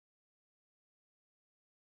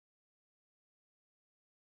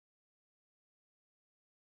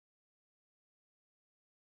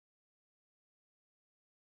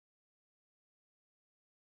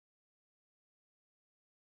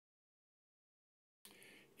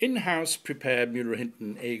In-house prepared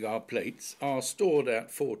Muir-Hinton agar plates are stored at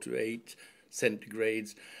 4 to 8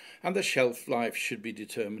 centigrades, and the shelf life should be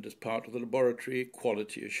determined as part of the laboratory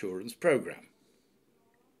quality assurance program.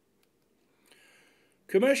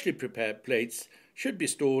 Commercially prepared plates should be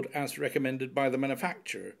stored as recommended by the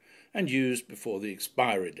manufacturer and used before the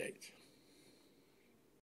expiry date.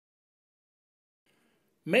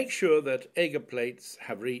 Make sure that agar plates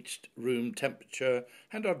have reached room temperature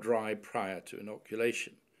and are dry prior to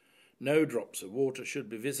inoculation. No drops of water should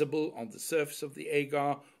be visible on the surface of the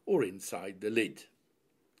agar or inside the lid.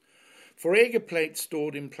 For agar plates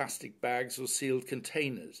stored in plastic bags or sealed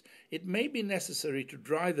containers, it may be necessary to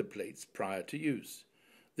dry the plates prior to use.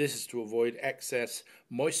 This is to avoid excess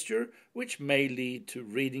moisture, which may lead to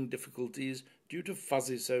reading difficulties due to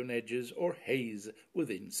fuzzy sewn edges or haze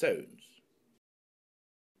within sews.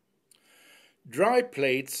 Dry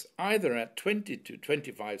plates either at 20 to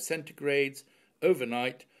 25 centigrades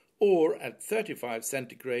overnight or at 35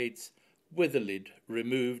 centigrades with the lid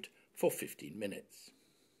removed for 15 minutes.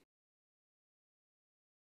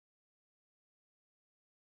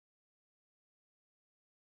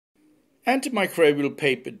 Antimicrobial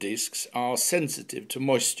paper discs are sensitive to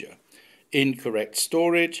moisture. Incorrect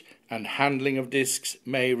storage and handling of discs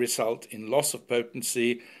may result in loss of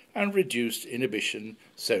potency and reduced inhibition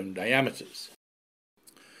sewn diameters.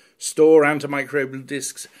 Store antimicrobial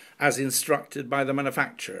discs as instructed by the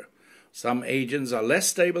manufacturer. Some agents are less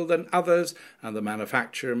stable than others, and the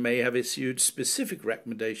manufacturer may have issued specific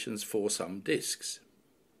recommendations for some discs.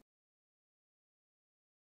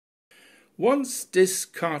 Once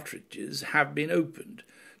disc cartridges have been opened,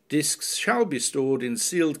 discs shall be stored in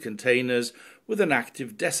sealed containers with an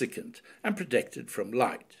active desiccant and protected from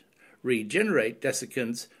light. Regenerate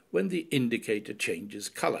desiccants when the indicator changes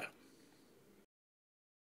colour.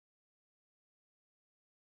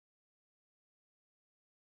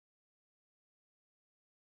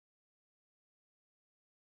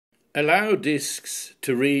 Allow discs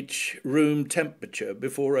to reach room temperature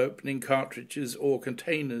before opening cartridges or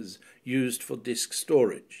containers used for disc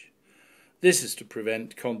storage. This is to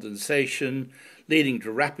prevent condensation, leading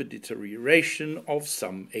to rapid deterioration of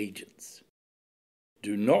some agents.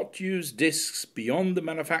 Do not use discs beyond the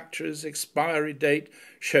manufacturer's expiry date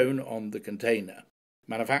shown on the container.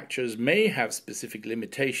 Manufacturers may have specific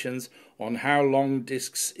limitations on how long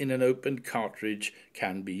discs in an opened cartridge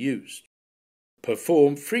can be used.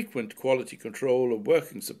 Perform frequent quality control of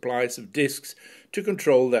working supplies of discs to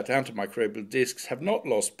control that antimicrobial discs have not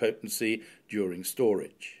lost potency during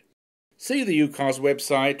storage. See the EUCAST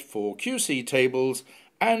website for QC tables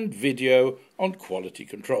and video on quality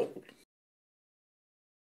control.